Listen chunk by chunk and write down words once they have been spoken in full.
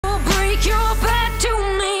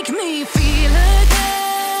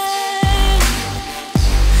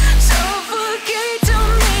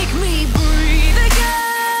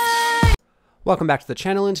Welcome back to the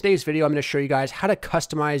channel. In today's video, I'm going to show you guys how to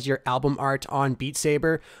customize your album art on Beat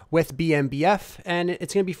Saber with BMBF, and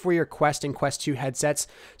it's going to be for your Quest and Quest 2 headsets.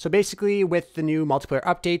 So basically, with the new multiplayer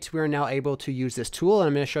update, we are now able to use this tool, and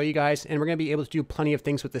I'm going to show you guys, and we're going to be able to do plenty of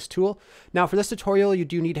things with this tool. Now, for this tutorial, you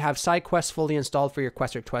do need to have SideQuest fully installed for your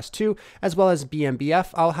Quest or Quest 2, as well as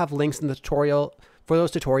BMBF. I'll have links in the tutorial for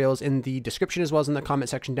those tutorials in the description as well as in the comment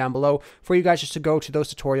section down below for you guys just to go to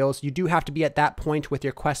those tutorials. You do have to be at that point with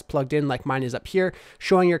your Quest plugged in like mine is up here,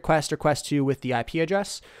 showing your Quest or Quest 2 with the IP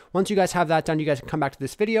address. Once you guys have that done, you guys can come back to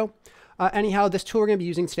this video. Anyhow, this tool we're going to be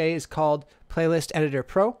using today is called Playlist Editor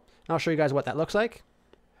Pro, and I'll show you guys what that looks like.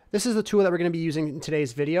 This is the tool that we're going to be using in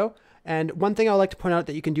today's video. And one thing I would like to point out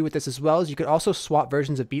that you can do with this as well is you could also swap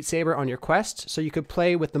versions of Beat Saber on your Quest. So you could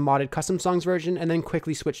play with the modded custom songs version and then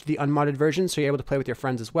quickly switch to the unmodded version so you're able to play with your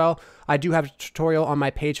friends as well. I do have a tutorial on my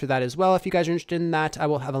page for that as well. If you guys are interested in that, I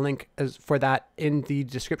will have a link for that in the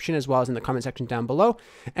description as well as in the comment section down below.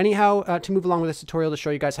 Anyhow, to move along with this tutorial to show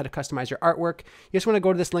you guys how to customize your artwork, you just want to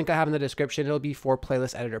go to this link I have in the description. It'll be for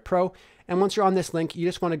Playlist Editor Pro. And once you're on this link, you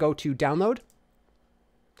just want to go to download.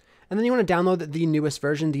 And then you want to download the newest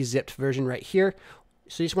version, the zipped version right here.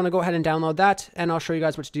 So you just want to go ahead and download that, and I'll show you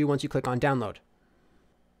guys what to do once you click on download.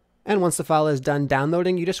 And once the file is done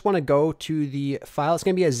downloading, you just want to go to the file. It's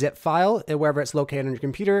going to be a zip file wherever it's located on your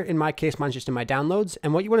computer. In my case, mine's just in my downloads.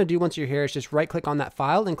 And what you want to do once you're here is just right click on that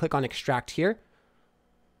file and click on extract here.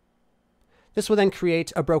 This will then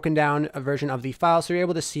create a broken down version of the file so you're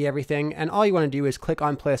able to see everything. And all you want to do is click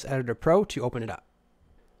on Playlist Editor Pro to open it up.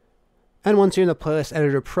 And once you're in the Playlist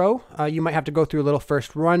Editor Pro, you might have to go through a little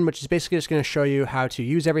first run, which is basically just going to show you how to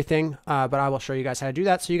use everything, but I will show you guys how to do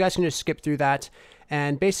that. So you guys can just skip through that.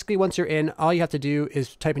 And basically once you're in, all you have to do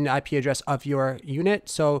is type in the IP address of your unit.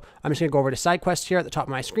 So I'm just going to go over to SideQuest here at the top of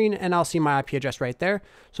my screen, and I'll see my IP address right there.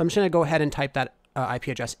 So I'm just going to go ahead and type that IP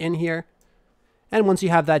address in here. And once you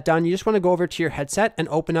have that done, you just want to go over to your headset and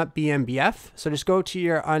open up BMBF. So just go to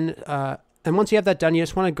your And once you have that done, you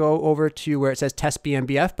just want to go over to where it says test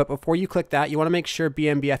BMBF. But before you click that, you want to make sure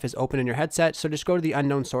BMBF is open in your headset. So just go to the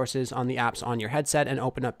unknown sources on the apps on your headset and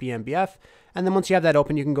open up BMBF. And then once you have that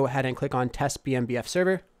open, you can go ahead and click on test BMBF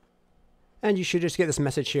server. And you should just get this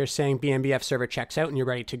message here saying BMBF server checks out and you're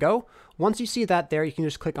ready to go. Once you see that there, you can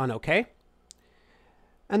just click on OK.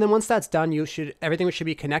 And then once that's done, everything should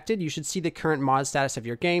be connected. You should see the current mod status of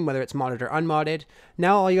your game, whether it's modded or unmodded.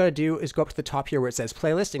 Now all you got to do is go up to the top here where it says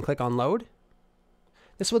playlist and click on load.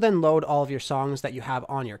 This will then load all of your songs that you have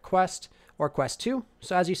on your Quest or Quest 2.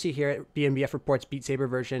 So as you see here, BMBF reports Beat Saber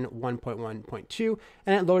version 1.1.2,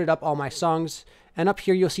 and it loaded up all my songs. And up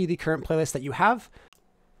here, you'll see the current playlist that you have.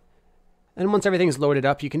 And once everything's loaded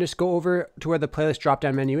up, you can just go over to where the playlist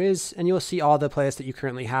drop-down menu is, and you'll see all the playlists that you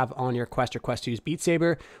currently have on your Quest or Quest 2's Beat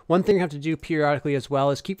Saber. One thing you have to do periodically as well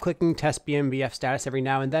is keep clicking test BMBF status every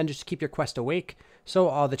now and then just to keep your Quest awake, so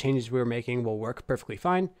all the changes we were making will work perfectly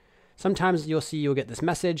fine. Sometimes you'll get this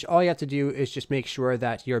message. All you have to do is just make sure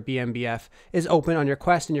that your BMBF is open on your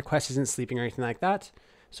Quest and your Quest isn't sleeping or anything like that.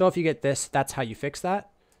 So if you get this, that's how you fix that.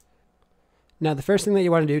 Now, the first thing that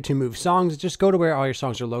you want to do to move songs is just go to where all your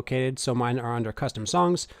songs are located. So mine are under custom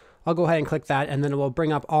songs. I'll go ahead and click that, and then it will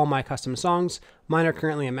bring up all my custom songs. Mine are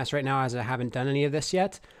currently a mess right now as I haven't done any of this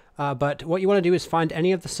yet. But what you want to do is find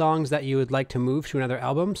any of the songs that you would like to move to another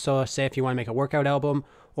album. So say if you want to make a workout album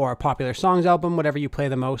or a popular songs album, whatever you play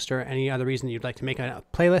the most, or any other reason you'd like to make a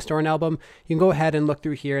playlist or an album, you can go ahead and look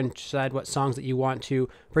through here and decide what songs that you want to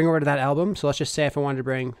bring over to that album. So let's just say if I wanted to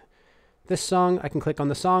bring this song, I can click on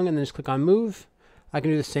the song and then just click on move. I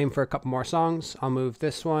can do the same for a couple more songs. I'll move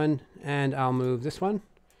this one and I'll move this one.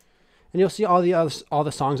 And you'll see all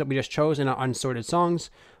the songs that we just chose in our unsorted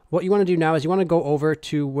songs. What you want to do now is you want to go over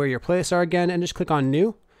to where your playlists are again and just click on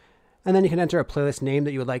new. And then you can enter a playlist name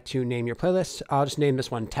that you would like to name your playlist. I'll just name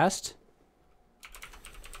this one test.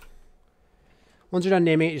 Once you're done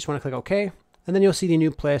naming it, you just want to click OK. And then you'll see the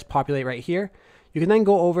new playlist populate right here. You can then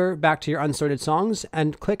go over back to your unsorted songs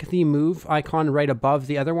and click the move icon right above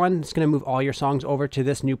the other one. It's going to move all your songs over to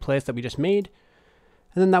this new playlist that we just made.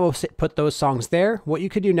 And then that will put those songs there. What you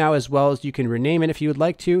could do now as well is you can rename it if you would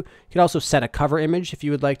like to. You could also set a cover image if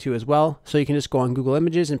you would like to as well. So you can just go on Google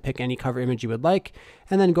Images and pick any cover image you would like,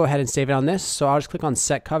 and then go ahead and save it on this. So I'll just click on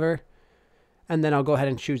set cover, and then I'll go ahead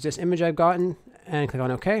and choose this image I've gotten and click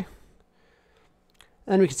on OK.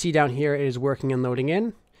 And we can see down here it is working and loading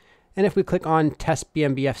in. And if we click on test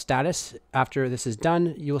BMBF status after this is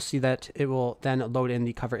done, you will see that it will then load in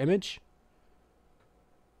the cover image.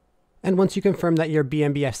 And once you confirm that your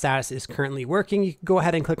BMBF status is currently working, you can go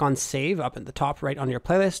ahead and click on Save up at the top right on your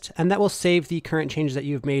playlist, and that will save the current changes that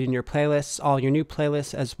you've made in your playlists, all your new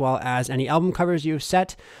playlists, as well as any album covers you've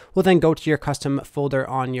set. We'll then go to your custom folder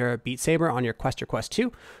on your Beat Saber on your Quest Request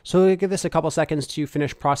 2. So we'll give this a couple seconds to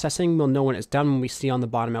finish processing. We'll know when it's done when we see on the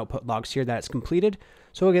bottom output logs here that it's completed.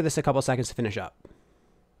 So we'll give this a couple seconds to finish up.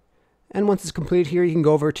 And once it's completed here, you can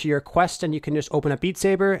go over to your Quest and you can just open up Beat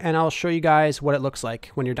Saber, and I'll show you guys what it looks like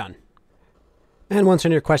when you're done. And once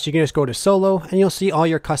on your Quest, you can just go to Solo, and you'll see all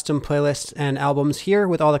your custom playlists and albums here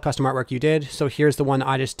with all the custom artwork you did. So here's the one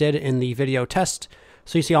I just did in the video test.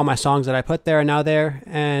 So you see all my songs that I put there are now there,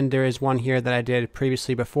 and there is one here that I did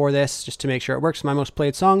previously before this, just to make sure it works, my most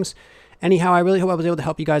played songs. Anyhow, I really hope I was able to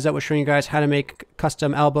help you guys out with showing you guys how to make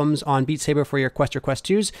custom albums on Beat Saber for your Quest or Quest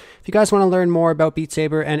 2s. If you guys want to learn more about Beat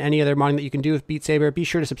Saber and any other modding that you can do with Beat Saber, be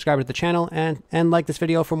sure to subscribe to the channel and like this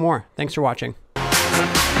video for more. Thanks for watching.